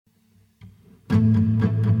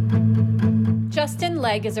Justin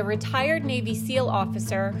Legg is a retired Navy SEAL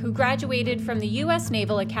officer who graduated from the U.S.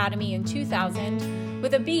 Naval Academy in 2000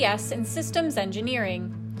 with a BS in Systems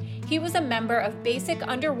Engineering. He was a member of Basic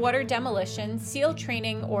Underwater Demolition SEAL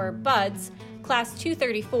Training, or BUDS, Class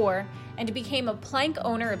 234, and became a plank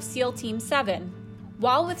owner of SEAL Team 7.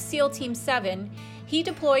 While with SEAL Team 7, he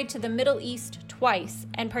deployed to the Middle East twice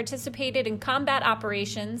and participated in combat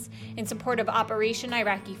operations in support of Operation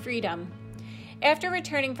Iraqi Freedom. After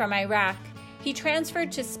returning from Iraq, he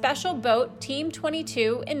transferred to Special Boat Team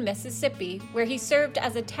 22 in Mississippi, where he served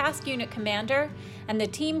as a task unit commander and the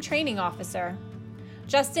team training officer.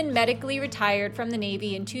 Justin medically retired from the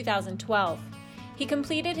Navy in 2012. He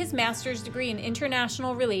completed his master's degree in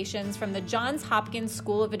international relations from the Johns Hopkins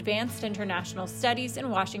School of Advanced International Studies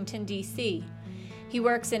in Washington, D.C. He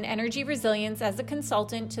works in energy resilience as a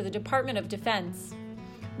consultant to the Department of Defense.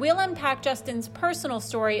 We'll unpack Justin's personal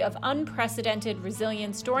story of unprecedented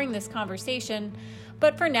resilience during this conversation,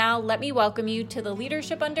 but for now, let me welcome you to the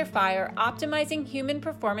Leadership Under Fire Optimizing Human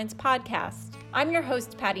Performance podcast. I'm your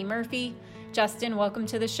host, Patty Murphy. Justin, welcome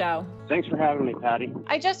to the show. Thanks for having me, Patty.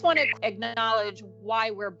 I just want to acknowledge why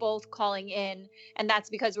we're both calling in, and that's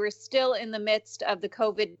because we're still in the midst of the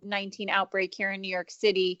COVID-19 outbreak here in New York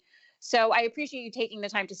City. So I appreciate you taking the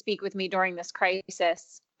time to speak with me during this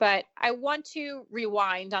crisis. But I want to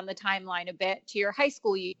rewind on the timeline a bit to your high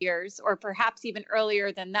school years, or perhaps even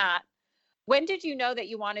earlier than that. When did you know that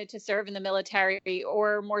you wanted to serve in the military,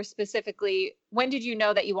 or more specifically, when did you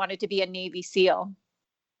know that you wanted to be a Navy SEAL?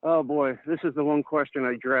 Oh boy, this is the one question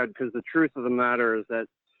I dread, because the truth of the matter is that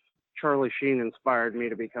Charlie Sheen inspired me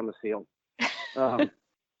to become a SEAL.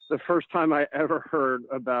 The first time I ever heard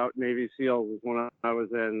about Navy SEALs was when I was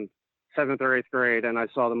in 7th or 8th grade, and I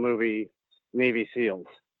saw the movie Navy SEALs.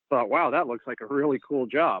 Thought, wow, that looks like a really cool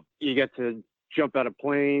job. You get to jump out of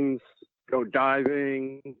planes, go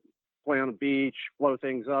diving, play on the beach, blow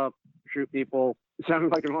things up, shoot people. It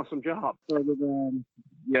sounded like an awesome job. Rather than,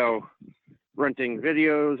 renting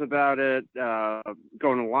videos about it,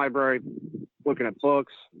 going to the library, looking at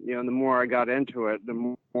books. The more I got into it,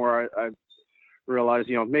 the more I realized,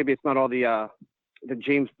 maybe it's not all the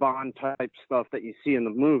James Bond type stuff that you see in the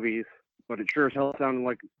movies, but it sure as hell sounded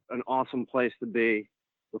like an awesome place to be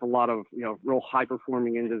with a lot of, real high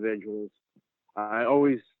performing individuals. I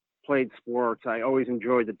always played sports. I always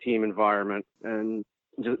enjoyed the team environment and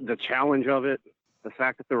the challenge of it. The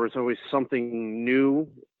fact that there was always something new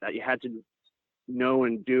that you had to know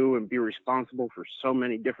and do and be responsible for so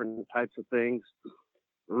many different types of things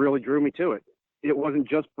really drew me to it. It wasn't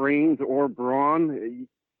just brains or brawn.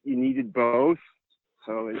 You needed both.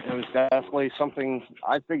 So it was definitely something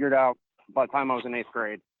I figured out by the time I was in 8th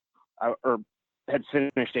grade, or had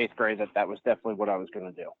finished 8th grade, that was definitely what I was going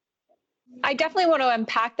to do. I definitely want to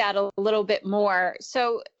unpack that a little bit more.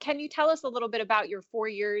 So can you tell us a little bit about your 4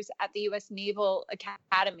 years at the U.S. Naval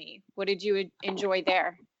Academy? What did you enjoy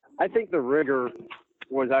there? I think the rigor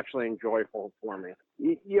was actually enjoyable for me.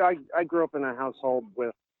 I grew up in a household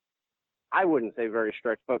with, I wouldn't say very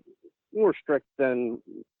strict, but more strict than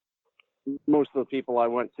most of the people I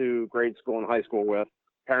went to grade school and high school with.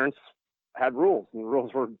 Parents had rules, and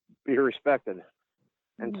rules were to be respected.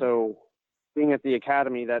 And so being at the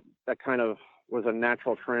academy, that kind of was a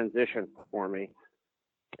natural transition for me,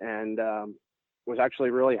 and was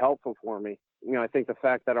actually really helpful for me. I think the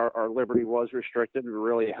fact that our liberty was restricted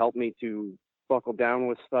really helped me to buckle down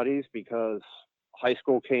with studies, because high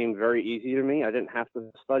school came very easy to me. I didn't have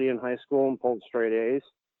to study in high school and pulled straight A's.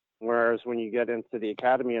 Whereas when you get into the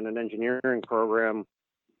academy in an engineering program,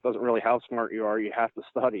 it doesn't really how smart you are, you have to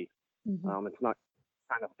study. It's not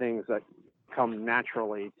kind of things that come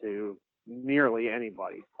naturally to nearly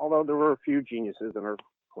anybody, although there were a few geniuses in our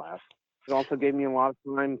class. It also gave me a lot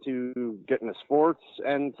of time to get into sports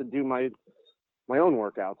and to do my own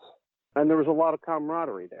workouts. And there was a lot of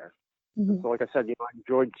camaraderie there. So like I said, I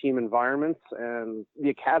enjoyed team environments, and the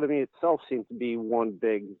academy itself seemed to be one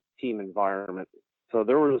big team environment. So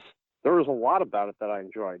there was a lot about it that I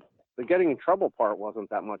enjoyed. The getting in trouble part wasn't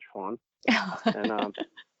that much fun. And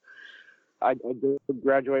I did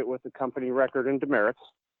graduate with a company record in demerits.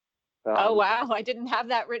 Oh, wow. I didn't have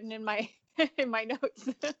that written in my in my notes.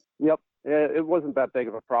 Yep. It wasn't that big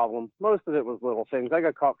of a problem. Most of it was little things. I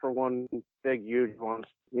got caught for one big, huge one,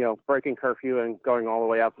 breaking curfew and going all the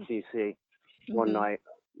way out to D.C. one night.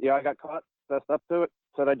 Yeah, I got caught, fessed up to it,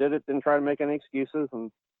 said I did it, didn't try to make any excuses,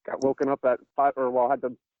 and got woken up at 5, had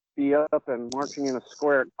to be up and marching in a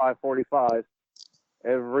square at 5:45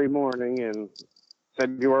 every morning in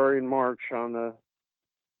February and March on the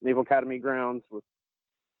Naval Academy grounds with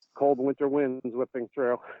cold winter winds whipping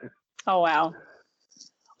through. Oh, wow.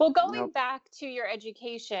 Well, going Nope. back to your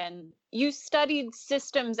education, you studied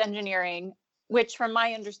systems engineering, which, from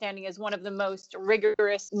my understanding, is one of the most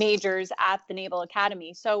rigorous majors at the Naval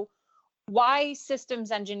Academy. So, why systems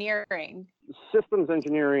engineering? Systems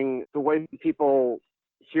engineering, the way people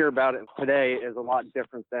hear about it today is a lot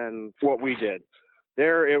different than what we did.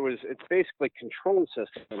 It's basically control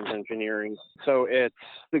systems engineering. So it's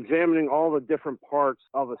examining all the different parts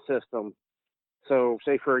of a system. So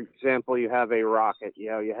say, for example, you have a rocket,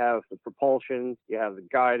 you have the propulsion, you have the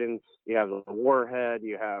guidance, you have the warhead,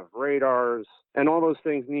 you have radars, and all those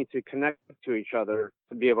things need to connect to each other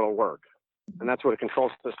to be able to work. And that's what a control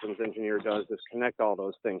systems engineer does, is connect all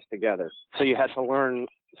those things together. So you had to learn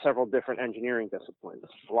several different engineering disciplines.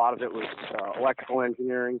 A lot of it was electrical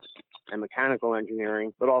engineering and mechanical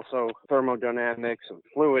engineering, but also thermodynamics and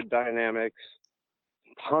fluid dynamics,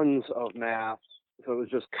 tons of math. So it was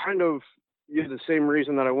just kind of the same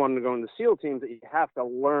reason that I wanted to go in the SEAL teams, that you have to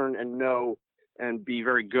learn and know and be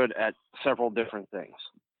very good at several different things.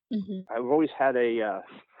 Mm-hmm. I've always had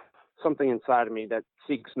something inside of me that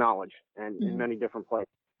seeks knowledge, and in many different places.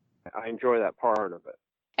 I enjoy that part of it.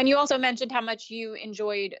 And you also mentioned how much you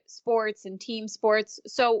enjoyed sports and team sports.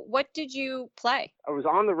 So what did you play? I was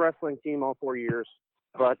on the wrestling team all 4 years,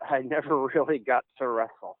 but I never really got to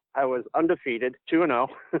wrestle. I was undefeated, 2-0.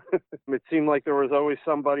 It seemed like there was always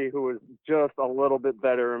somebody who was just a little bit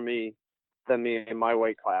better than me in my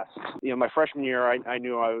weight class. My freshman year, I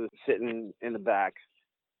knew I was sitting in the back.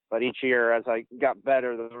 But each year, as I got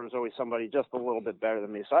better, there was always somebody just a little bit better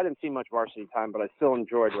than me. So I didn't see much varsity time, but I still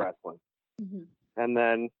enjoyed wrestling. Mm-hmm. And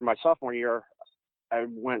then my sophomore year, I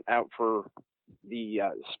went out for the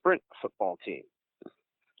sprint football team,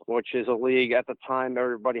 which is a league. At the time,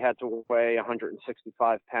 everybody had to weigh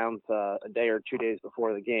 165 pounds a day or 2 days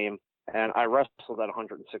before the game. And I wrestled at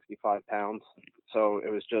 165 pounds. So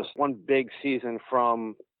it was just one big season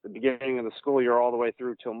from the beginning of the school year all the way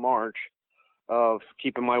through till March of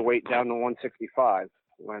keeping my weight down to 165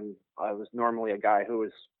 when I was normally a guy who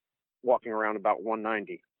was walking around about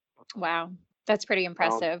 190. Wow, that's pretty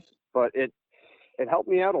impressive. But it helped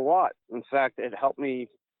me out a lot. In fact, it helped me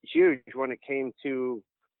huge when it came to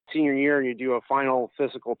senior year and you do a final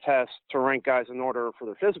physical test to rank guys in order for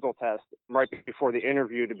the physical test right before the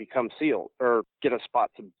interview to become SEAL or get a spot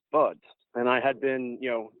to BUD/S. And I had been,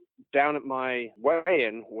 down at my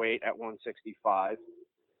weigh-in weight at 165.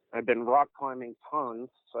 I'd been rock climbing tons,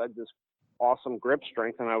 so I had this awesome grip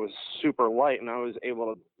strength, and I was super light, and I was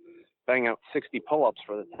able to bang out 60 pull-ups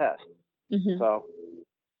for the test. Mm-hmm. So,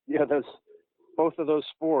 both of those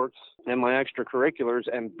sports and my extracurriculars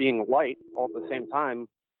and being light all at the same time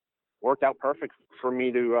worked out perfect for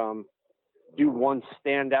me to do one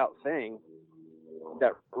standout thing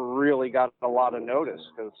that really got a lot of notice,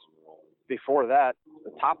 because before that,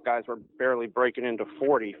 the top guys were barely breaking into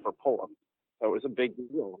 40 for pull-ups. So it was a big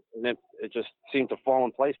deal, and it just seemed to fall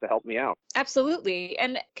in place to help me out. Absolutely.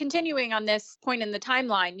 And continuing on this point in the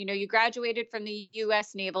timeline, you graduated from the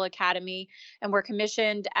U.S. Naval Academy and were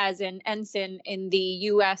commissioned as an ensign in the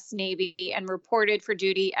U.S. Navy and reported for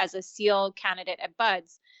duty as a SEAL candidate at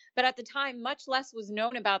BUD/S. But at the time, much less was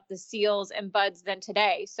known about the SEALs and BUD/S than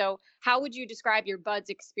today. So how would you describe your BUD/S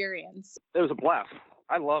experience? It was a blast.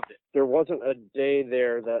 I loved it. There wasn't a day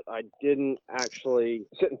there that I didn't actually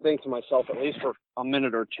sit and think to myself, at least for a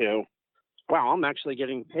minute or two, wow, I'm actually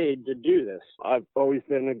getting paid to do this. I've always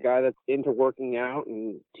been a guy that's into working out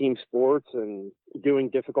and team sports and doing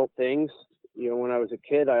difficult things. When I was a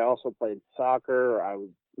kid, I also played soccer. I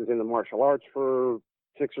was in the martial arts for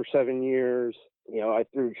 6 or 7 years. I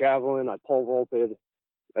threw javelin, I pole vaulted.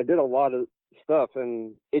 I did a lot of stuff,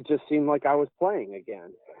 and it just seemed like I was playing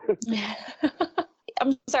again.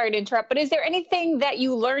 I'm sorry to interrupt, but is there anything that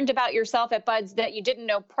you learned about yourself at BUD/S that you didn't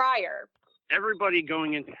know prior? Everybody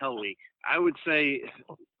going into Hell Week, I would say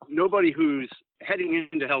nobody who's heading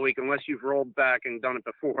into Hell Week, unless you've rolled back and done it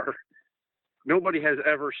before, nobody has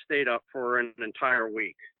ever stayed up for an entire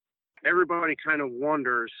week. Everybody kind of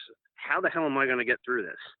wonders, how the hell am I going to get through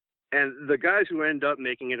this? And the guys who end up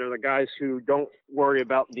making it are the guys who don't worry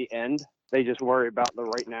about the end. They just worry about the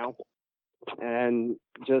right now. And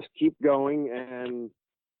just keep going, and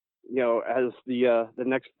as the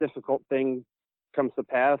next difficult thing comes to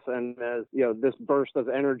pass, and as this burst of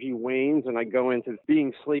energy wanes, and I go into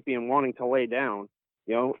being sleepy and wanting to lay down,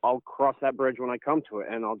 I'll cross that bridge when I come to it,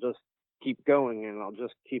 and I'll just keep going, and I'll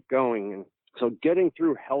just keep going. And so getting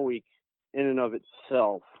through Hell Week in and of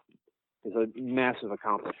itself is a massive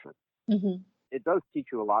accomplishment. Mm-hmm. It does teach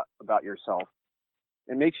you a lot about yourself.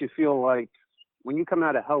 It makes you feel like when you come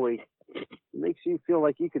out of Hell Week, it makes you feel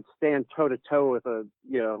like you could stand toe-to-toe with a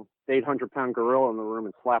 800-pound gorilla in the room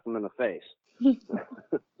and slap him in the face.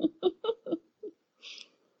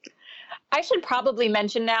 I should probably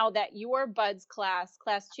mention now that your BUDS class,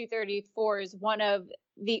 Class 234, is one of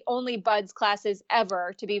the only BUDS classes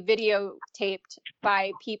ever to be videotaped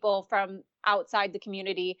by people from outside the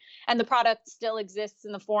community. And the product still exists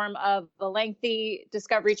in the form of a lengthy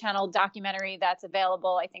Discovery Channel documentary that's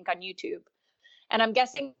available, I think, on YouTube. And I'm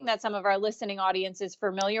guessing that some of our listening audience is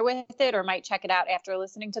familiar with it or might check it out after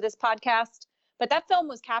listening to this podcast. But that film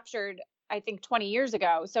was captured, I think, 20 years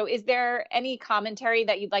ago. So is there any commentary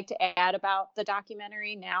that you'd like to add about the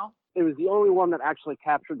documentary now? It was the only one that actually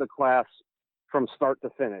captured the class from start to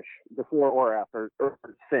finish, before or after, or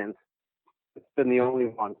since. It's been the only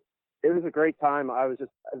one. It was a great time.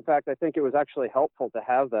 In fact, I think it was actually helpful to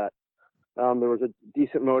have that. There was a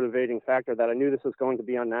decent motivating factor that I knew this was going to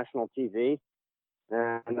be on national TV,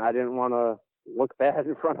 and I didn't want to look bad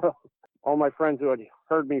in front of all my friends who had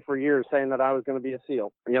heard me for years saying that I was going to be a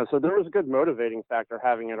SEAL. So there was a good motivating factor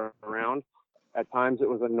having it around. At times it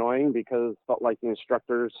was annoying because it felt like the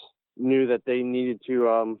instructors knew that they needed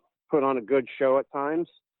to put on a good show at times.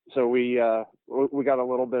 So we got a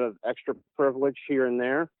little bit of extra privilege here and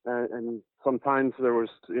there. And sometimes there was,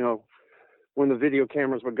 when the video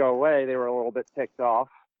cameras would go away, they were a little bit ticked off.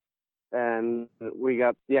 And we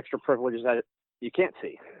got the extra privileges that you can't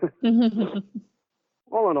see.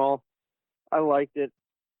 All in all, I liked it.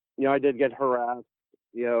 I did get harassed,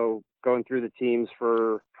 going through the teams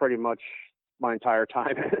for pretty much my entire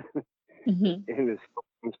time in this.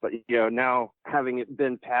 But, now having it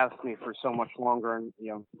been past me for so much longer, and,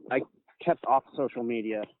 I kept off social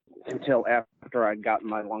media until after I'd gotten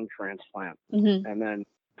my lung transplant. And then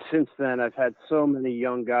since then, I've had so many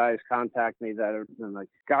young guys contact me that have been like,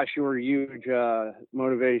 gosh, you were a huge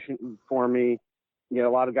motivation for me. A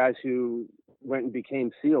lot of guys who went and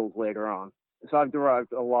became SEALs later on. So I've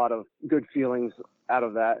derived a lot of good feelings out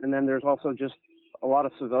of that. And then there's also just a lot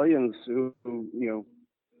of civilians who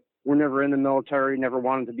were never in the military, never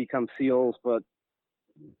wanted to become SEALs, but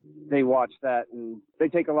they watch that and they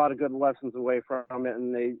take a lot of good lessons away from it.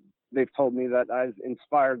 And they've told me that I've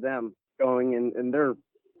inspired them going in their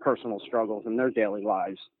personal struggles and their daily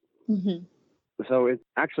lives. So it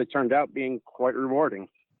actually turned out being quite rewarding.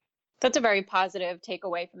 That's a very positive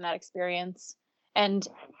takeaway from that experience. And,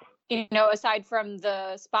 aside from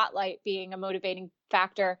the spotlight being a motivating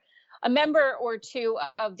factor, a member or two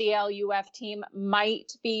of the LUF team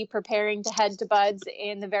might be preparing to head to BUDS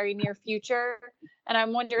in the very near future. And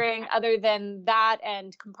I'm wondering, other than that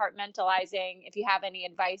and compartmentalizing, if you have any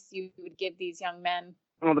advice you would give these young men.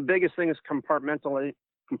 Well, the biggest thing is compartmentalizing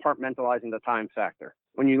the time factor.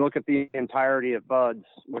 When you look at the entirety of BUDS,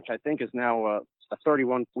 which I think is now a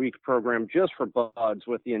 31-week program just for BUDS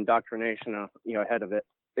with the indoctrination, ahead of it,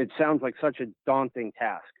 it sounds like such a daunting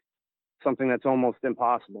task. Something that's almost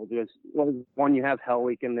impossible because, well, one, you have Hell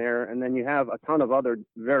Week in there, and then you have a ton of other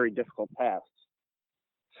very difficult tasks.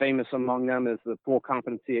 Famous among them is the pool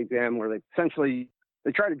competency exam, where they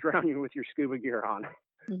try to drown you with your scuba gear on.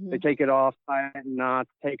 They take it off, tie it in knots,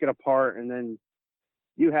 take it apart, and then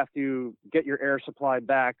you have to get your air supply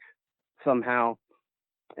back somehow,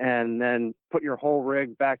 and then put your whole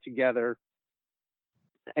rig back together,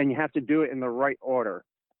 and you have to do it in the right order,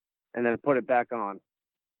 and then put it back on.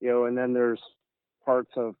 And then there's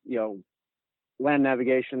parts of, land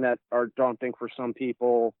navigation that are daunting for some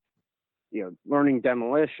people, learning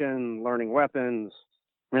demolition, learning weapons.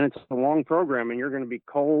 And it's a long program, and you're going to be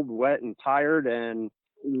cold, wet, and tired and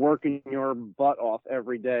working your butt off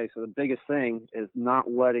every day. So the biggest thing is not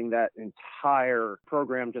letting that entire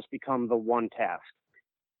program just become the one task.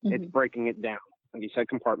 It's breaking it down, like you said,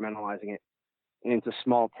 compartmentalizing it into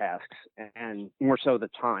small tasks, and more so the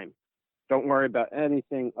time. Don't worry about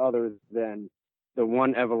anything other than the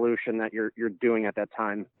one evolution that you're doing at that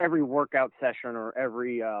time. Every workout session or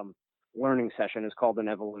every learning session is called an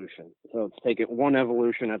evolution. So let's take it one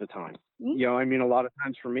evolution at a time. A lot of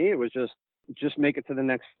times for me, it was just make it to the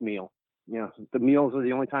next meal. The meals are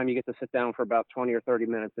the only time you get to sit down for about 20 or 30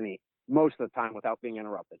 minutes and eat, most of the time without being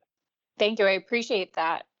interrupted. Thank you. I appreciate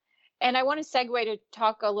that. And I want to segue to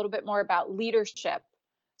talk a little bit more about leadership.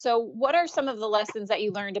 So what are some of the lessons that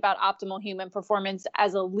you learned about optimal human performance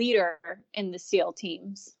as a leader in the SEAL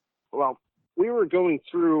teams? Well, we were going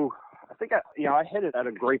through, I think I hit it at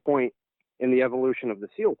a great point in the evolution of the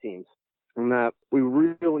SEAL teams, in that we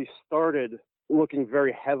really started looking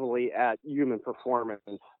very heavily at human performance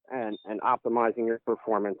and optimizing your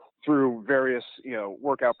performance through various,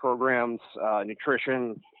 workout programs,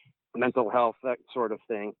 nutrition, mental health, that sort of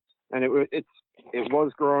thing. And it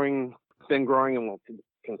was growing, been growing, and will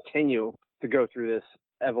continue to go through this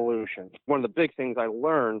evolution. One of the big things I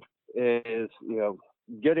learned is,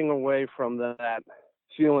 getting away from that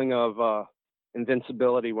feeling of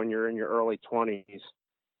invincibility when you're in your early 20s.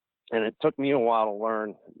 And it took me a while to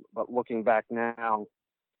learn, but looking back now,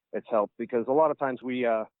 it's helped because a lot of times we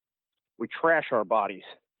trash our bodies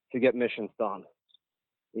to get missions done,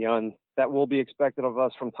 and that will be expected of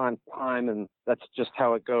us from time to time, and that's just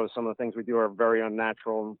how it goes. Some of the things we do are very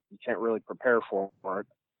unnatural, and you can't really prepare for it.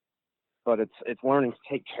 But it's learning to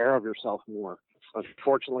take care of yourself more.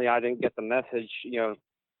 Unfortunately, I didn't get the message,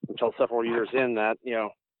 until several years in that,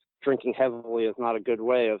 drinking heavily is not a good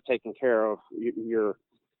way of taking care of your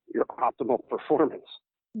optimal performance.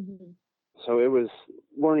 Mm-hmm. So it was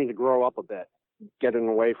learning to grow up a bit, getting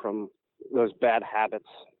away from those bad habits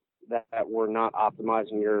that were not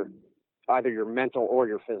optimizing either your mental or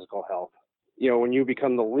your physical health. When you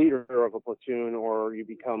become the leader of a platoon or you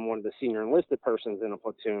become one of the senior enlisted persons in a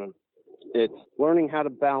platoon, it's learning how to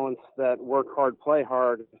balance that work hard, play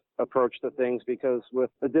hard approach to things, because with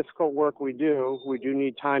the difficult work we do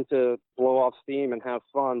need time to blow off steam and have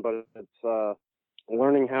fun, but it's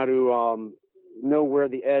learning how to know where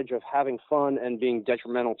the edge of having fun and being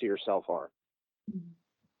detrimental to yourself are,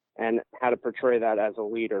 and how to portray that as a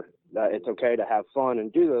leader, that it's okay to have fun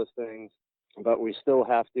and do those things, but we still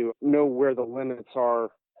have to know where the limits are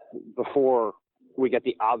before we get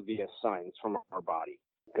the obvious signs from our body.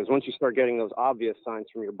 Because once you start getting those obvious signs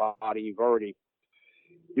from your body, you've already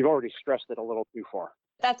stressed it a little too far.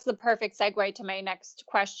 That's the perfect segue to my next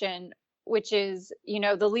question, which is,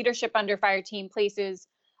 the Leadership Under Fire team places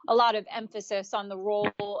a lot of emphasis on the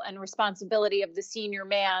role and responsibility of the senior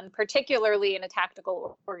man, particularly in a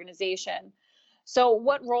tactical organization. So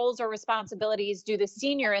what roles or responsibilities do the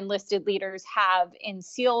senior enlisted leaders have in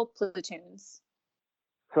SEAL platoons?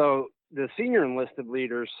 So the senior enlisted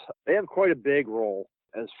leaders, they have quite a big role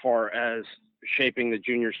as far as shaping the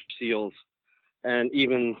junior SEALs. And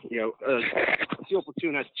even, a SEAL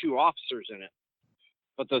platoon has 2 officers in it,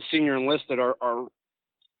 but the senior enlisted are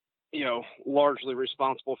largely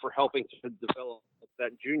responsible for helping to develop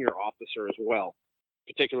that junior officer as well,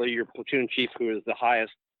 particularly your platoon chief, who is the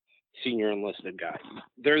highest senior enlisted guy.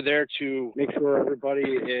 They're there to make sure everybody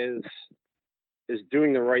is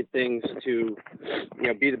doing the right things to,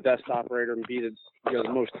 be the best operator and be the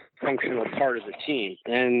most functional part of the team.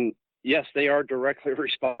 And yes, they are directly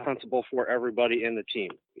responsible for everybody in the team.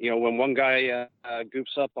 When one guy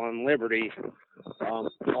goofs up on Liberty, all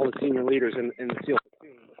the senior leaders in the SEAL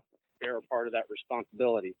platoon, they're a part of that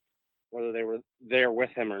responsibility, whether they were there with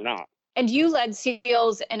him or not. And you led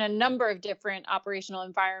SEALs in a number of different operational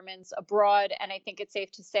environments abroad, and I think it's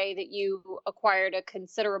safe to say that you acquired a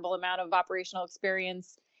considerable amount of operational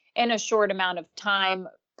experience in a short amount of time,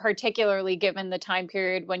 particularly given the time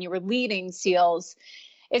period when you were leading SEALs.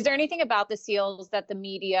 Is there anything about the SEALs that the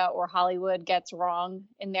media or Hollywood gets wrong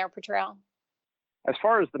in their portrayal? As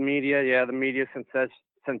far as the media, the media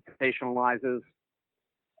sensationalizes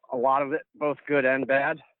a lot of it, both good and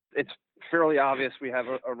bad. It's fairly obvious we have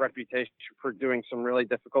a reputation for doing some really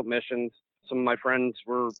difficult missions. Some of my friends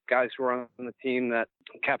were guys who were on the team that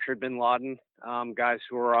captured bin Laden, guys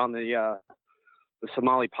who were on the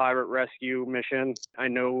Somali pirate rescue mission. I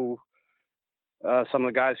know some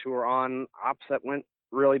of the guys who were on ops that went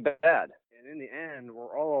really bad. And in the end,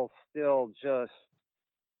 we're all still just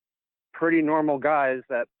pretty normal guys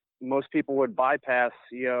that most people would bypass,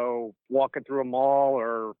 walking through a mall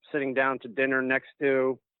or sitting down to dinner next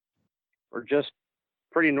to, or just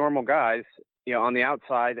pretty normal guys, on the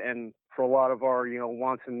outside. And for a lot of our,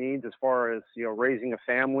 wants and needs as far as, raising a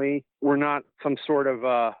family, we're not some sort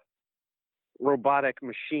of robotic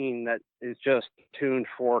machine that is just tuned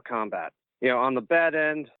for combat. On the bad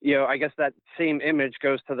end, I guess that same image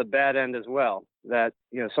goes to the bad end as well, that,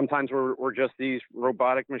 sometimes we're just these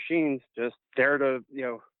robotic machines just there to,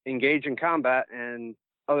 engage in combat, and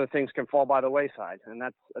other things can fall by the wayside. And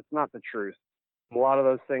that's not the truth. A lot of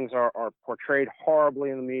those things are portrayed horribly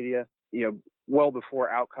in the media, well before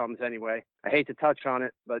outcomes anyway. I hate to touch on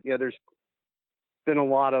it, but there's been a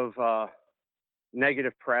lot of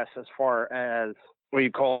negative press as far as what you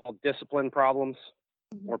call discipline problems,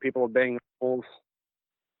 where people are obeying the rules.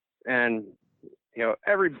 And,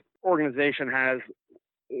 every organization has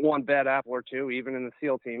one bad apple or two, even in the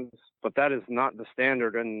SEAL teams, but that is not the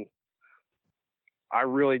standard. And I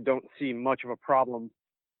really don't see much of a problem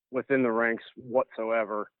within the ranks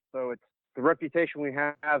whatsoever. So it's the reputation we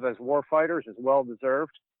have as war fighters is well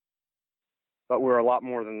deserved, but we're a lot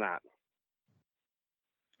more than that.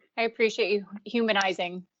 I appreciate you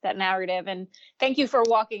humanizing that narrative, and thank you for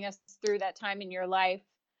walking us through that time in your life.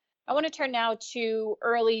 I want to turn now to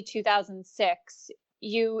early 2006.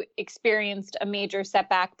 You experienced a major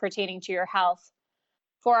setback pertaining to your health.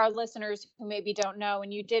 For our listeners who maybe don't know,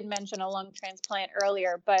 and you did mention a lung transplant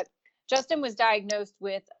earlier, but Justin was diagnosed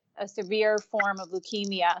with a severe form of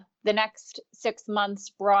leukemia. The next 6 months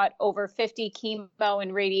brought over 50 chemo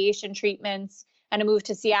and radiation treatments and a move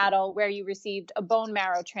to Seattle, where you received a bone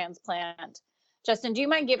marrow transplant. Justin, do you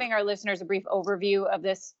mind giving our listeners a brief overview of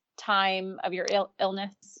this time of your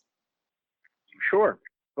illness? Sure.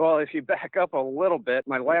 Well, if you back up a little bit,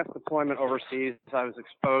 my last deployment overseas, I was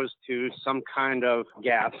exposed to some kind of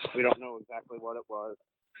gas. We don't know exactly what it was.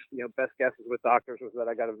 Best guesses with doctors was that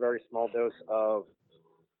I got a very small dose of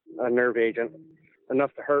a nerve agent,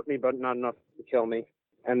 enough to hurt me, but not enough to kill me.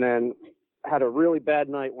 And then had a really bad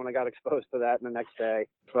night when I got exposed to that the next day,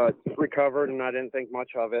 but recovered and I didn't think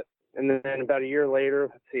much of it. And then about a year later,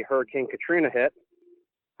 Hurricane Katrina hit.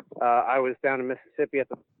 I was down in Mississippi at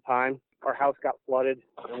the time. Our house got flooded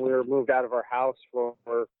and we were moved out of our house for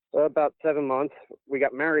about 7 months. We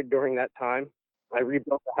got married during that time. I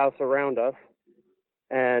rebuilt the house around us.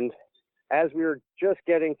 And as we were just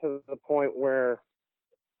getting to the point where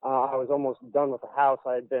I was almost done with the house,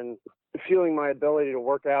 I had been feeling my ability to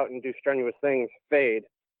work out and do strenuous things fade.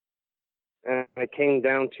 And I came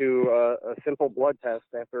down to a simple blood test.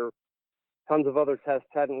 After tons of other tests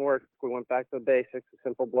hadn't worked, we went back to the basics. A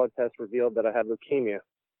simple blood test revealed that I had leukemia.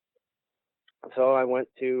 So I went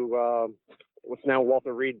to what's now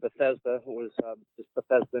Walter Reed Bethesda. It was just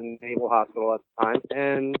Bethesda Naval Hospital at the time.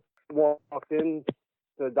 And walked in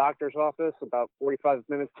to the doctor's office about 45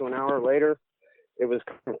 minutes to an hour later. It was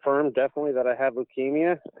confirmed definitely that I had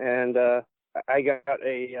leukemia, and I got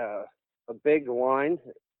a big line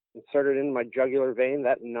inserted in my jugular vein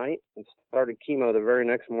that night and started chemo the very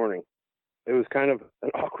next morning. It was kind of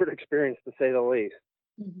an awkward experience, to say the least.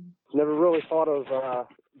 Mm-hmm. Never really thought of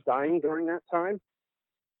dying during that time.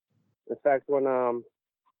 In fact, when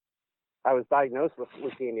I was diagnosed with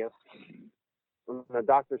leukemia, the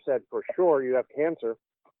doctor said, "For sure, you have cancer."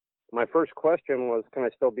 My first question was, "Can I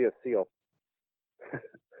still be a SEAL?"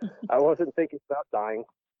 I wasn't thinking about dying.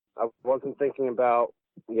 I wasn't thinking about,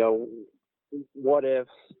 what ifs.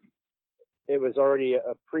 It was already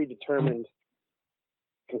a predetermined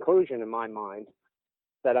conclusion in my mind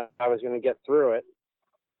that I was going to get through it.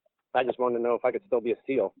 I just wanted to know if I could still be a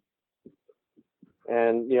SEAL.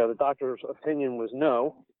 And, the doctor's opinion was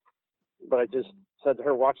no, but I just said to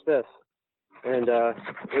her, "Watch this." And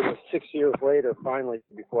it was 6 years later, finally,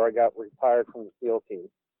 before I got retired from the SEAL team.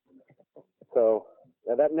 So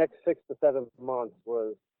that next 6 to 7 months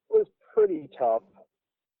was pretty tough.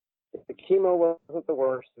 The chemo wasn't the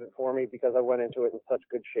worst for me because I went into it in such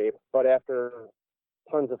good shape. But after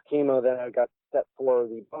tons of chemo, then I got set for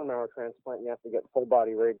the bone marrow transplant. And you have to get full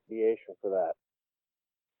body radiation for that.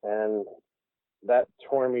 And that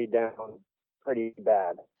tore me down pretty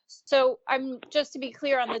bad. So just to be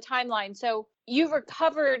clear on the timeline. So you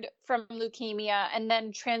recovered from leukemia and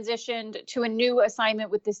then transitioned to a new assignment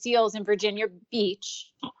with the SEALs in Virginia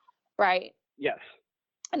Beach, right? Yes.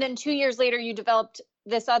 And then 2 years later, you developed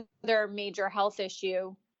this other major health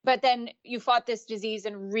issue, but then you fought this disease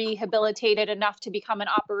and rehabilitated enough to become an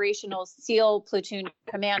operational SEAL platoon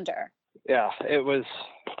commander. Yeah, it was,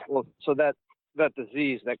 so that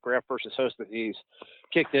disease, that graft versus host disease,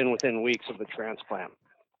 kicked in within weeks of the transplant.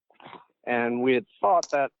 And we had thought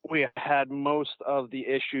that we had most of the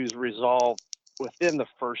issues resolved within the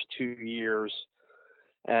first 2 years.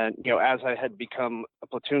 And, as I had become a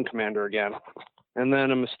platoon commander again. And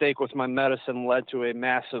then a mistake with my medicine led to a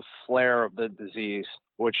massive flare of the disease,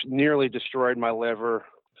 which nearly destroyed my liver,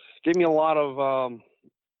 gave me a lot of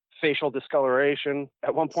facial discoloration.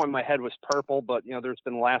 At one point, my head was purple, but, there's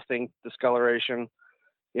been lasting discoloration,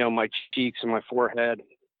 my cheeks and my forehead.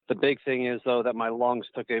 The big thing is, though, that my lungs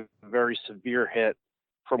took a very severe hit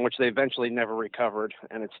from which they eventually never recovered.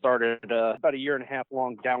 And it started about a 1.5 year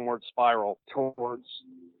long downward spiral towards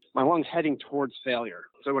my lungs heading towards failure.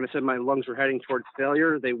 So when I said my lungs were heading towards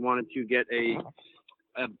failure, they wanted to get a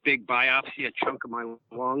big biopsy, a chunk of my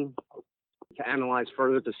lung, to analyze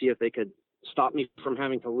further to see if they could stop me from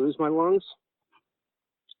having to lose my lungs.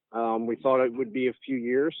 We thought it would be a few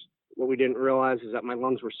years. What we didn't realize is that my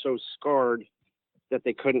lungs were so scarred that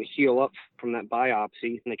they couldn't heal up from that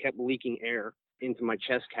biopsy, and they kept leaking air into my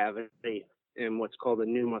chest cavity in what's called a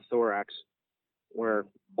pneumothorax, where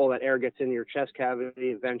all that air gets into your chest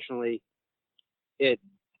cavity. Eventually, it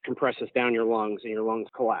compresses down your lungs, and your lungs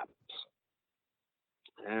collapse.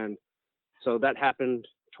 And so that happened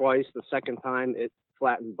twice. The second time, it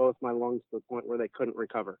flattened both my lungs to the point where they couldn't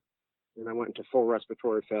recover, and I went into full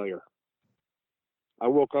respiratory failure. I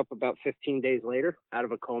woke up about 15 days later out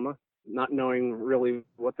of a coma, not knowing really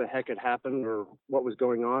what the heck had happened or what was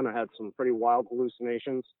going on. I had some pretty wild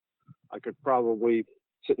hallucinations. I could probably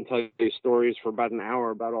sit and tell you stories for about an hour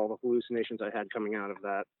about all the hallucinations I had coming out of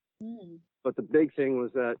that. Mm. But the big thing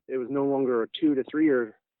was that it was no longer a 2 to 3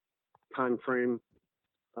 year time frame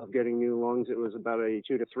of getting new lungs. It was about a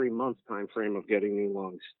 2 to 3 month time frame of getting new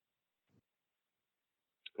lungs.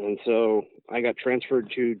 And so I got transferred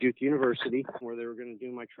to Duke University, where they were going to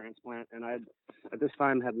do my transplant. And I had, at this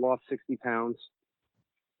time, had lost 60 pounds.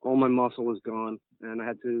 All my muscle was gone, and I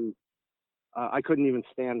had to. I couldn't even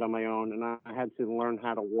stand on my own, and I had to learn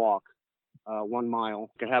how to walk 1 mile.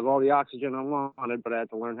 I could have all the oxygen I wanted, but I had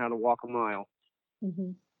to learn how to walk a mile.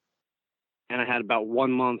 Mm-hmm. And I had about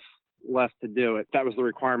 1 month left to do it. That was the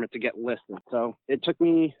requirement to get listed. So it took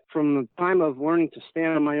me from the time of learning to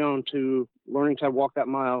stand on my own to learning to walk that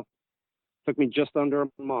mile, took me just under a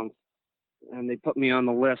month. And they put me on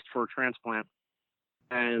the list for a transplant.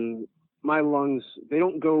 And my lungs, they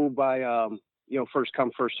don't go by, first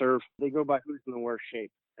come, first serve. They go by who's in the worst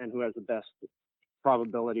shape and who has the best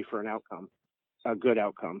probability for an outcome, a good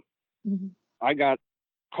outcome. Mm-hmm. I got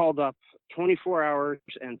called up 24 hours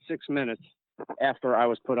and 6 minutes after I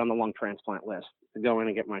was put on the lung transplant list to go in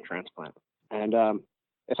and get my transplant. And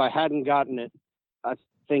if I hadn't gotten it, I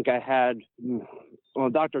think I had,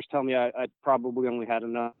 well, doctors tell me I probably only had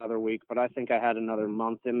another week, but I think I had another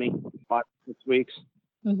month in me, 5 to 6 weeks.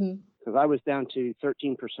 Mm-hmm. Because I was down to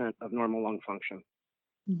 13% of normal lung function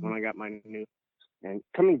Mm-hmm. when I got my new. And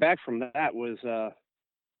coming back from that was,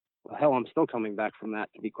 I'm still coming back from that,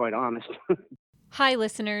 to be quite honest. Hi,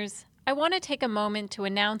 listeners. I want to take a moment to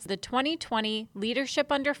announce the 2020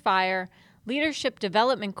 Leadership Under Fire Leadership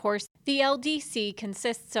Development Course. The LDC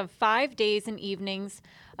consists of 5 days and evenings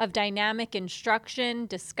of dynamic instruction,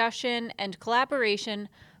 discussion, and collaboration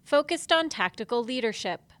focused on tactical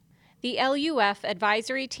leadership. The LUF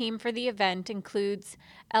advisory team for the event includes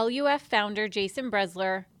LUF founder Jason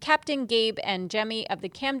Bresler, Captain Gabe and Jemmy of the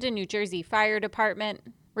Camden, New Jersey Fire Department,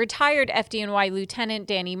 retired FDNY Lieutenant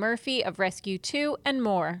Danny Murphy of Rescue 2, and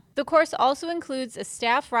more. The course also includes a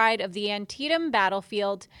staff ride of the Antietam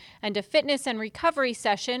battlefield and a fitness and recovery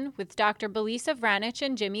session with Dr. Belisa Vranich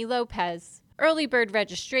and Jimmy Lopez. Early bird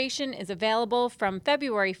registration is available from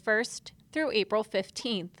February 1st through April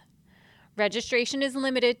 15th. Registration is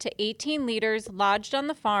limited to 18 leaders lodged on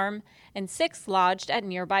the farm and 6 lodged at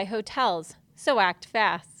nearby hotels, so act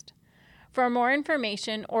fast. For more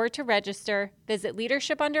information or to register, visit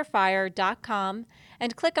leadershipunderfire.com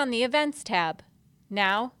and click on the Events tab.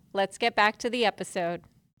 Now, let's get back to the episode.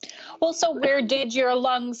 Well, so where did your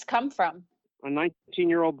lungs come from? A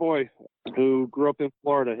 19-year-old boy who grew up in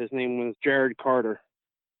Florida. His name was Jared Carter.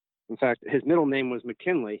 In fact, his middle name was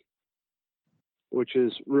McKinley, which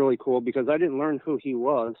is really cool because I didn't learn who he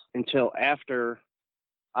was until after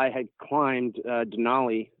I had climbed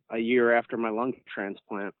Denali a year after my lung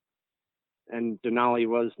transplant. And Denali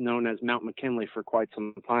was known as Mount McKinley for quite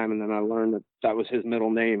some time, and then I learned that that was his middle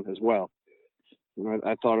name as well. And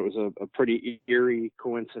I thought it was a pretty eerie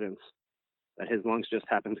coincidence that his lungs just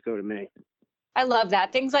happened to go to me. I love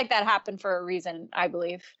that. Things like that happen for a reason, I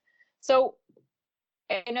believe. So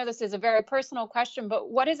I know this is a very personal question,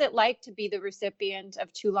 but what is it like to be the recipient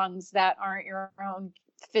of 2 lungs that aren't your own,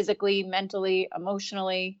 physically, mentally,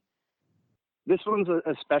 emotionally? This one's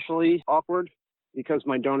especially awkward because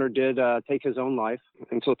my donor did take his own life.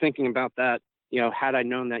 And so thinking about that, had I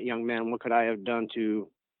known that young man, what could I have done to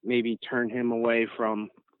maybe turn him away from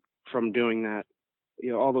doing that?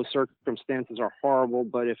 All those circumstances are horrible,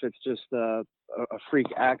 but if it's just a freak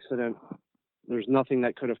accident, there's nothing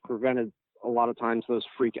that could have prevented a lot of times those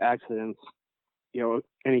freak accidents.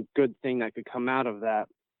 Any good thing that could come out of that,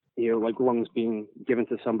 like lungs being given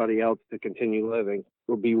to somebody else to continue living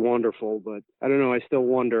would be wonderful. But I don't know, I still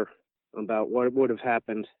wonder about what would have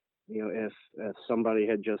happened, if somebody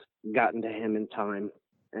had just gotten to him in time.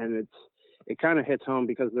 And it kind of hits home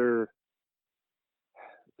because there's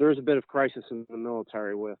a bit of crisis in the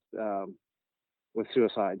military with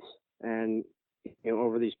suicides. And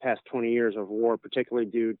over these past 20 years of war, particularly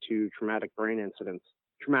due to traumatic brain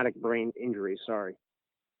injuries, sorry.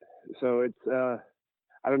 So it's,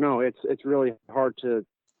 I don't know, it's really hard to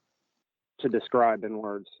describe in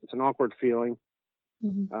words. It's an awkward feeling.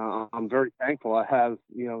 Mm-hmm. I'm very thankful I have,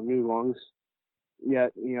 new lungs.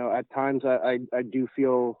 Yet, at times I do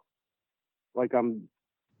feel like I'm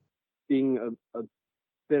being a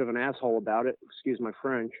bit of an asshole about it, excuse my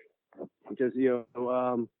French, because,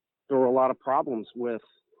 there were a lot of problems with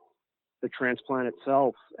the transplant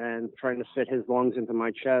itself and trying to fit his lungs into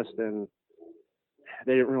my chest. And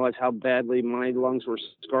they didn't realize how badly my lungs were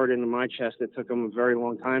scarred into my chest. It took them a very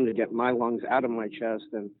long time to get my lungs out of my chest,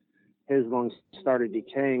 and his lungs started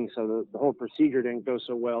decaying. So the whole procedure didn't go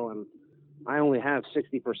so well. And I only have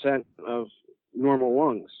 60% of normal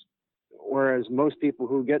lungs, whereas most people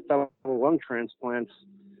who get double lung transplants,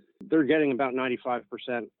 they're getting about 95%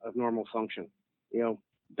 of normal function.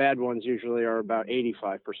 Bad ones usually are about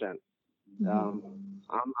 85%.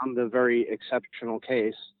 I'm the very exceptional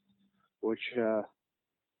case, which hell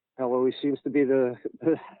always seems to be the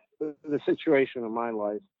situation of my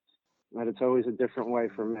life. That it's always a different way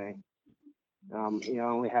for me. I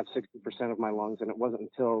only have 60% of my lungs, and it wasn't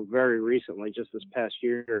until very recently, just this past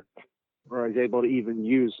year, where I was able to even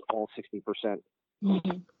use all 60%.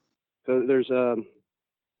 So there's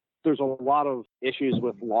a lot of issues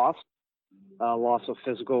with loss of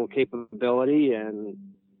physical capability and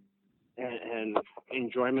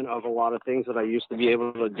enjoyment of a lot of things that I used to be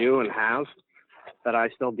able to do and have that I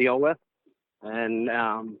still deal with, and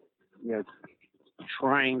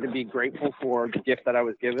trying to be grateful for the gift that I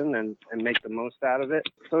was given and make the most out of it.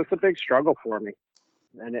 So it's a big struggle for me,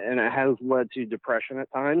 and it has led to depression at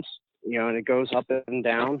times, and it goes up and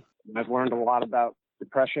down. I've learned a lot about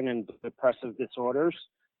depression and depressive disorders,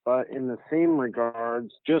 but in the same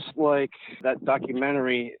regards, just like that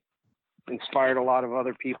documentary inspired a lot of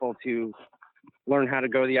other people to learn how to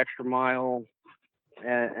go the extra mile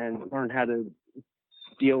and learn how to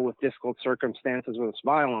deal with difficult circumstances with a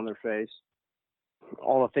smile on their face.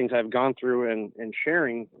 All the things I've gone through and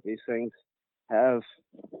sharing these things have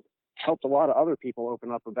helped a lot of other people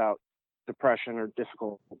open up about depression or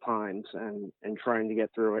difficult times and trying to get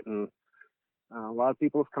through it. And a lot of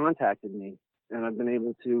people have contacted me, and I've been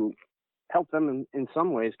able to help them in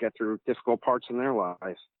some ways get through difficult parts in their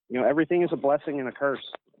life. Everything is a blessing and a curse,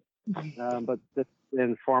 but it's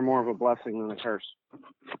been far more of a blessing than a curse.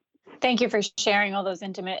 Thank you for sharing all those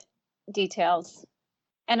intimate details.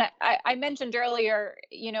 And I mentioned earlier,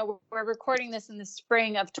 we're recording this in the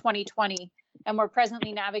spring of 2020, and we're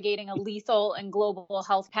presently navigating a lethal and global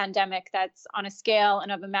health pandemic that's on a scale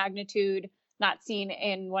and of a magnitude not seen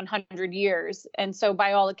in 100 years. And so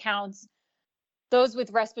by all accounts, those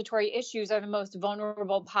with respiratory issues are the most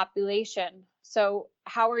vulnerable population. So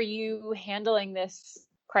how are you handling this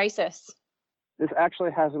crisis? This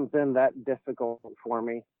actually hasn't been that difficult for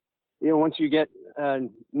me. Once you get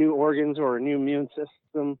new organs or a new immune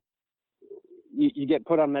system, you get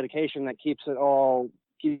put on medication that keeps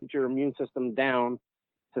your immune system down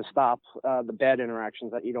to stop the bad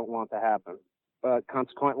interactions that you don't want to happen. But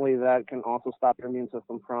consequently, that can also stop your immune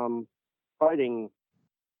system from fighting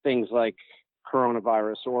things like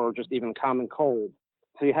coronavirus or just even common cold.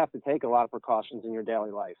 So you have to take a lot of precautions in your daily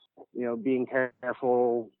life. Being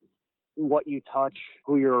careful what you touch,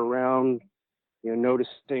 who you're around,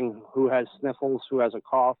 noticing who has sniffles, who has a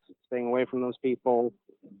cough, staying away from those people,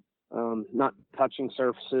 not touching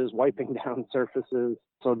surfaces, wiping down surfaces.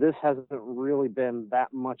 So this hasn't really been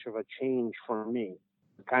that much of a change for me.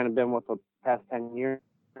 It's kind of been what the past 10 years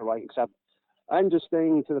are like, except I'm just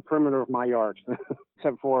staying to the perimeter of my yard,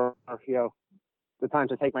 except for, the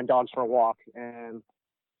times I take my dogs for a walk. And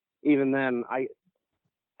even then, I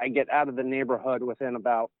get out of the neighborhood within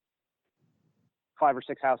about 5 or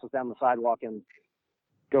 6 houses down the sidewalk and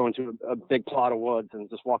go into a big plot of woods and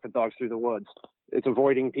just walk the dogs through the woods. It's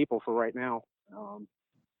avoiding people for right now.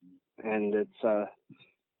 And it's, to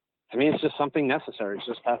me, it's just something necessary. It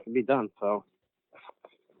just has to be done. So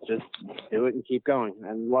just do it and keep going.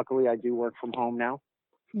 And luckily I do work from home now.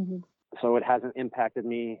 So it hasn't impacted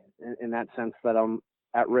me in that sense that I'm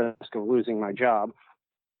at risk of losing my job.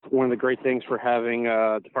 One of the great things for having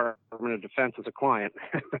Department of Defense as a client.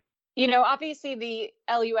 Obviously the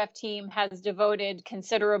LUF team has devoted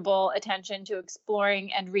considerable attention to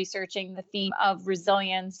exploring and researching the theme of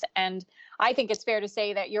resilience. And I think it's fair to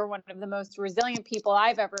say that you're one of the most resilient people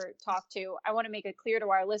I've ever talked to. I want to make it clear to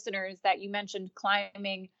our listeners that you mentioned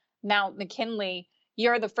climbing Mount McKinley.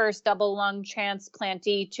 You're the first double lung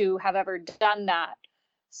transplantee to have ever done that.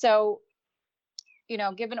 So,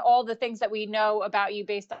 given all the things that we know about you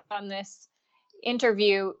based on this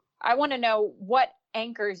interview, I want to know what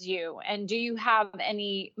anchors you, and do you have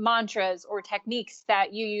any mantras or techniques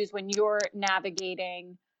that you use when you're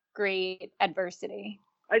navigating great adversity?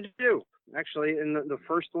 I do, actually. And the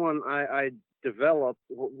first one I developed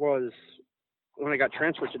was when I got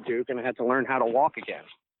transferred to Duke and I had to learn how to walk again.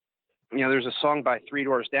 There's a song by Three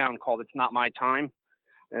Doors Down called "It's Not My Time."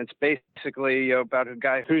 And it's basically about a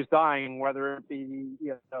guy who's dying, whether it be,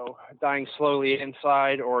 dying slowly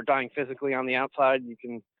inside or dying physically on the outside. You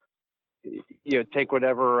can, take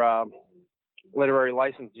whatever literary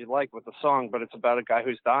license you like with the song, but it's about a guy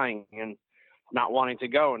who's dying and not wanting to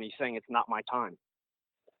go. And he's saying, "It's not my time."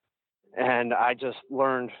 And I just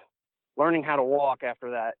learning how to walk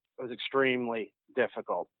after that was extremely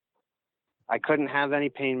difficult. I couldn't have any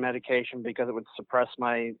pain medication because it would suppress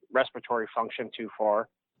my respiratory function too far.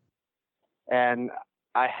 And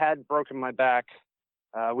I had broken my back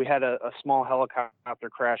We had a small helicopter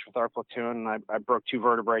crash with our platoon, and I broke 2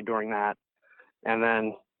 vertebrae during that. And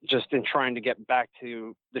then just in trying to get back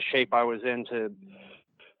to the shape I was in to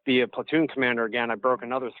be a platoon commander again, I broke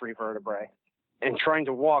another 3 vertebrae. And trying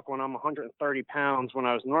to walk when I'm 130 pounds, when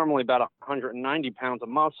I was normally about 190 pounds of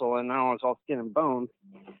muscle, and now I was all skin and bones,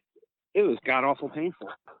 it was god-awful painful.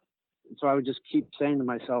 So I would just keep saying to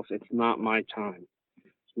myself, it's not my time.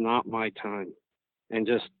 It's not my time. And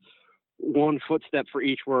just one footstep for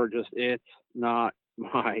each word, just, it's not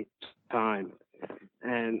my time.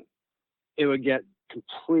 And it would get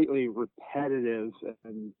completely repetitive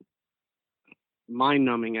and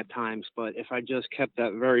mind-numbing at times, but if I just kept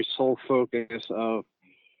that very sole focus of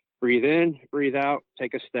breathe in, breathe out,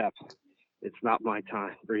 take a step, it's not my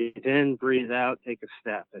time. Breathe in, breathe out, take a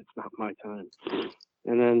step, it's not my time.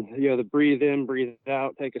 And then, the breathe in, breathe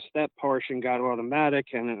out, take a step portion got automatic,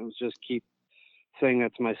 and it was just keep saying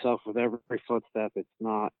that to myself with every footstep, it's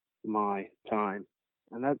not my time.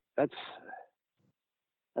 And that's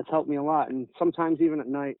helped me a lot. And sometimes even at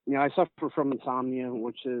night, I suffer from insomnia,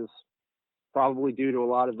 which is probably due to a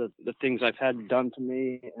lot of the things I've had done to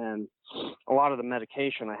me and a lot of the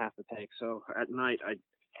medication I have to take. So at night, I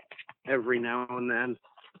every now and then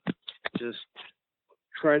just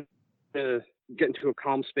try to get into a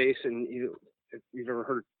calm space. And if you've ever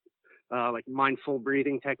heard like mindful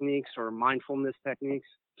breathing techniques or mindfulness techniques,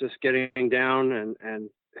 just getting down and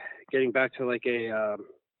getting back to like a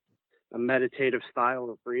meditative style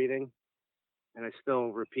of breathing. And I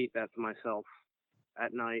still repeat that to myself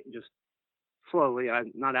at night, just slowly,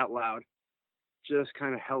 not out loud, just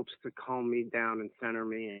kind of helps to calm me down and center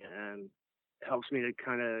me, and helps me to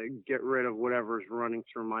kind of get rid of whatever's running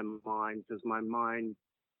through my mind, because my mind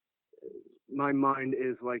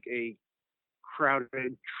is like a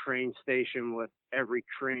crowded train station with every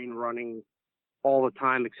train running all the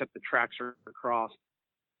time except the tracks are crossed.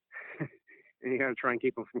 And you got to try and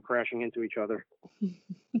keep them from crashing into each other.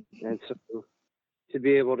 And so to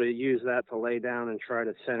be able to use that to lay down and try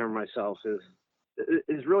to center myself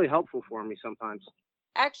is really helpful for me sometimes.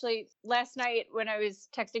 Actually, last night when I was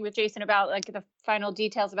texting with Jason about like the final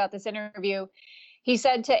details about this interview, he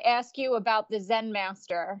said to ask you about the Zen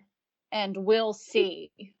master, and we'll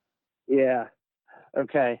see. Yeah.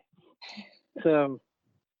 Okay. So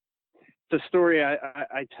the story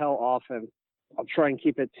I tell often, I'll try and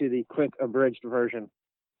keep it to the quick abridged version.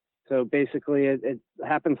 So basically it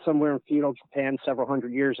happened somewhere in feudal Japan several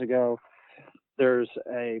hundred years ago. There's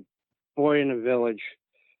a boy in a village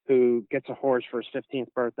who gets a horse for his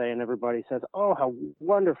 15th birthday, and everybody says, oh, how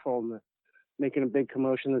wonderful. And making a big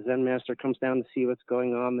commotion, the Zen master comes down to see what's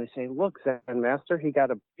going on. They say, look, Zen master, he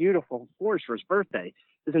got a beautiful horse for his birthday.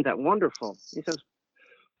 Isn't that wonderful? He says,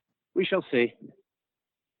 we shall see.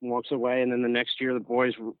 And walks away, and then the next year the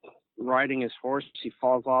boy's riding his horse. He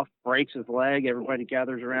falls off, breaks his leg. Everybody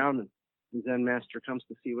gathers around, and the Zen master comes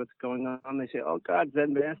to see what's going on. They say, oh, God,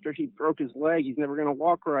 Zen master, he broke his leg. He's never going to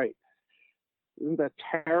walk right. Isn't that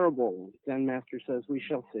terrible? Zen master says, we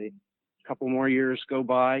shall see. A couple more years go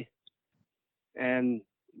by, and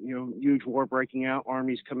huge war breaking out,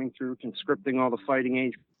 armies coming through, conscripting all the fighting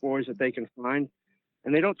age boys that they can find,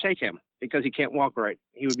 and they don't take him because he can't walk right.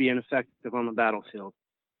 He would be ineffective on the battlefield.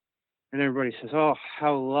 And everybody says, oh,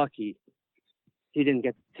 how lucky he didn't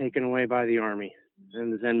get taken away by the army.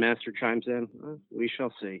 And the Zen master chimes in, we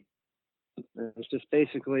shall see. And it's just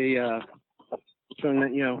basically showing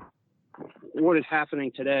that, what is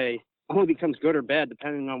happening today only becomes good or bad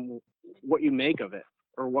depending on what you make of it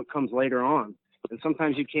or what comes later on. And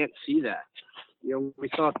sometimes you can't see that. We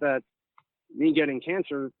thought that me getting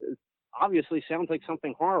cancer obviously sounds like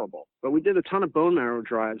something horrible, but we did a ton of bone marrow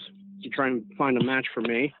drives to try and find a match for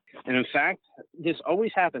me. And in fact, this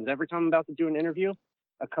always happens every time I'm about to do an interview.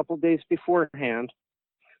 A couple days beforehand,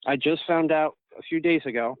 I just found out a few days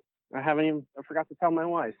ago, I forgot to tell my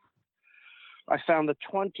wife, I found the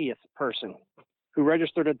 20th person who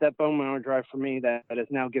registered at that bone marrow drive for me that has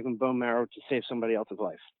now given bone marrow to save somebody else's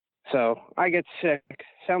life. So I get sick.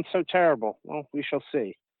 Sounds so terrible. Well, we shall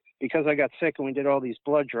see. Because I got sick and we did all these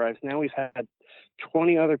blood drives, now we've had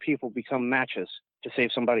 20 other people become matches to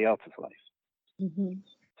save somebody else's life. Mm-hmm.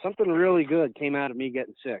 Something really good came out of me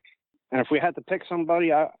getting sick. And if we had to pick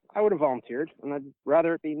somebody, I would have volunteered. And I'd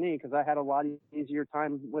rather it be me because I had a lot easier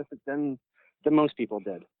time with it than most people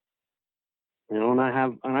did. And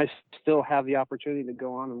I still have the opportunity to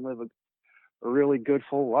go on and live a really good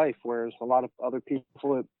full life, whereas a lot of other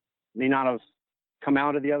people may not have come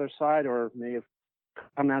out of the other side or may have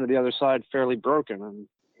come out of the other side fairly broken.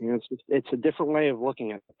 And it's a different way of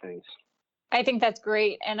looking at things. I think that's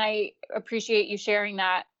great. And I appreciate you sharing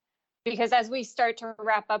that. because as we start to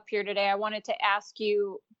wrap up here today, I wanted to ask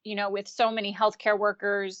you, with so many healthcare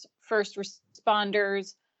workers, first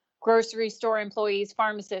responders, grocery store employees,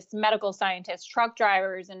 pharmacists, medical scientists, truck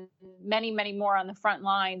drivers, and many, many more on the front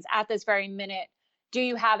lines at this very minute, do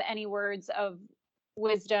you have any words of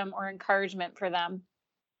wisdom or encouragement for them?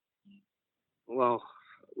 Well,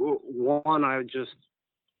 one, I would just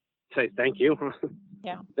say thank you.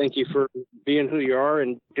 Yeah. Thank you for being who you are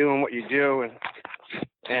and doing what you do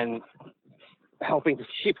and helping to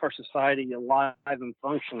keep our society alive and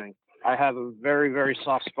functioning. I have a very, very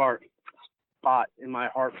soft spot in my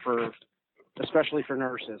heart especially for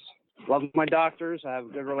nurses. Love my doctors. I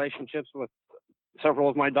have good relationships with several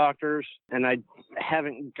of my doctors, and I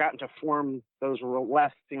haven't gotten to form those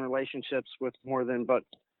lasting relationships with more than but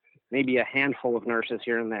maybe a handful of nurses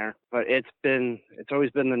here and there. But it's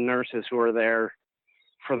always been the nurses who are there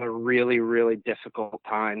for the really, really difficult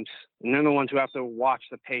times. And they're the ones who have to watch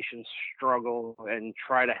the patients struggle and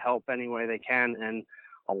try to help any way they can. And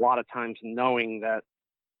a lot of times knowing that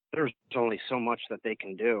there's only so much that they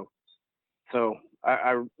can do. So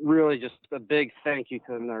I really just a big thank you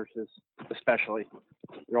to the nurses, especially.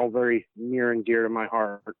 You're all very near and dear to my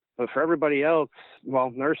heart. But for everybody else,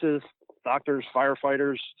 well, nurses, doctors,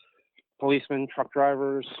 firefighters, policemen, truck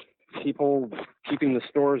drivers, people keeping the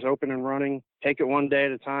stores open and running, take it one day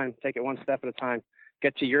at a time, take it one step at a time,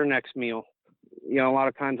 get to your next meal. A lot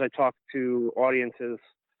of times I talk to audiences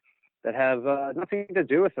that have nothing to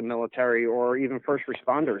do with the military or even first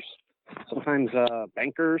responders. Sometimes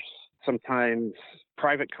bankers, sometimes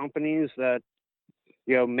private companies that,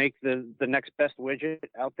 make the next best widget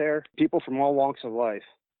out there, people from all walks of life.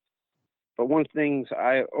 But one thing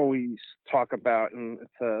I always talk about, and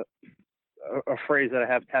it's a phrase that I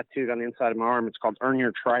have tattooed on the inside of my arm, it's called earn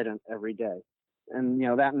your trident every day. And,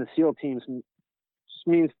 that in the SEAL teams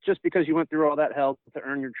means just because you went through all that hell to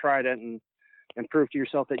earn your trident and prove to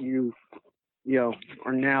yourself that you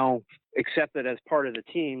are now accepted as part of the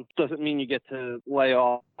team, doesn't mean you get to lay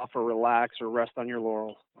off or relax or rest on your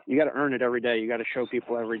laurels. You got to earn it every day. You got to show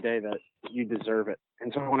people every day that you deserve it.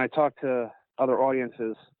 And so when I talk to other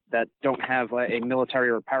audiences that don't have a military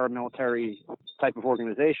or paramilitary type of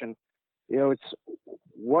organization, it's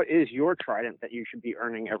what is your trident that you should be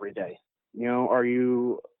earning every day? Are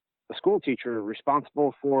you a school teacher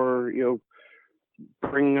responsible for,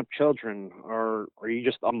 bringing up children, or are you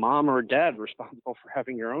just a mom or a dad responsible for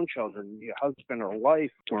having your own children, your husband or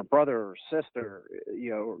wife or a brother or sister,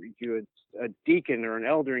 are you a deacon or an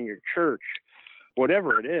elder in your church,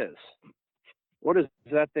 whatever it is, what is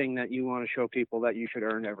that thing that you want to show people that you should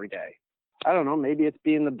earn every day? I don't know, maybe it's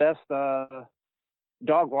being the best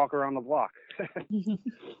dog walker on the block.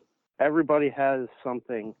 Everybody has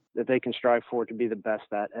something that they can strive for to be the best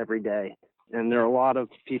at every day. And there are a lot of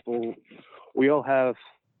people, we all have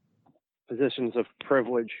positions of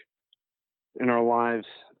privilege in our lives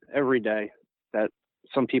every day that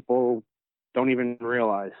some people don't even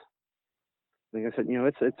realize. Like I said,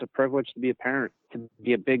 it's a privilege to be a parent, to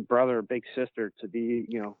be a big brother, a big sister, to be,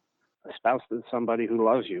 a spouse to somebody who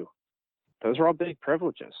loves you. Those are all big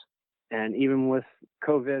privileges. And even with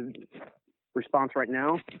COVID response right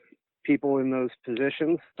now, people in those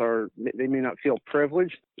positions they may not feel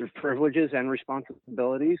privileged. There's privileges and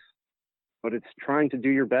responsibilities, but it's trying to do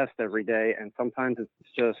your best every day. And sometimes it's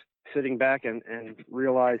just sitting back and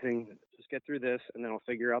realizing, just get through this and then I'll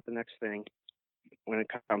figure out the next thing when it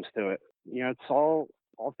comes to it. It's all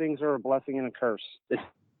things are a blessing and a curse. It's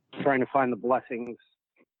trying to find the blessings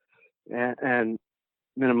and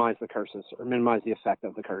minimize the curses or minimize the effect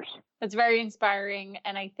of the curse. That's very inspiring.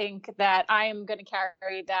 And I think that I am going to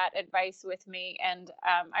carry that advice with me. And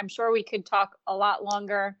I'm sure we could talk a lot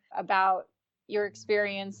longer about your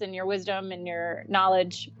experience and your wisdom and your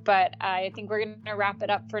knowledge, but I think we're going to wrap it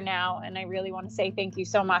up for now. And I really want to say thank you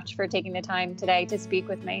so much for taking the time today to speak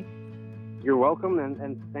with me. You're welcome.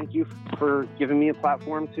 And thank you for giving me a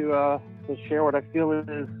platform to share what I feel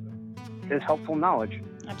is helpful knowledge.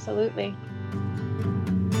 Absolutely.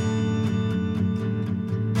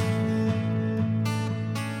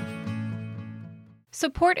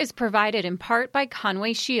 Support is provided in part by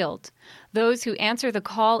Conway Shield. Those who answer the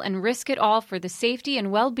call and risk it all for the safety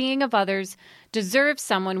and well-being of others deserve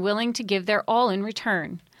someone willing to give their all in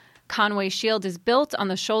return. Conway Shield is built on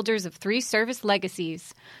the shoulders of 3 service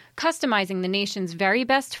legacies. Customizing the nation's very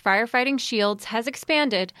best firefighting shields has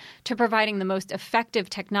expanded to providing the most effective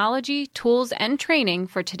technology, tools, and training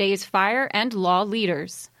for today's fire and law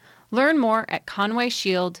leaders. Learn more at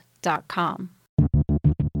conwayshield.com.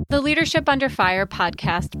 The Leadership Under Fire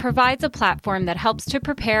podcast provides a platform that helps to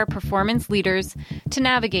prepare performance leaders to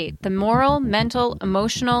navigate the moral, mental,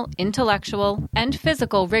 emotional, intellectual, and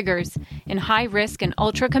physical rigors in high-risk and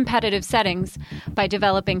ultra-competitive settings by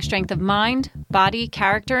developing strength of mind, body,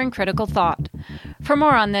 character, and critical thought. For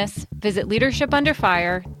more on this, visit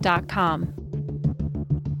leadershipunderfire.com.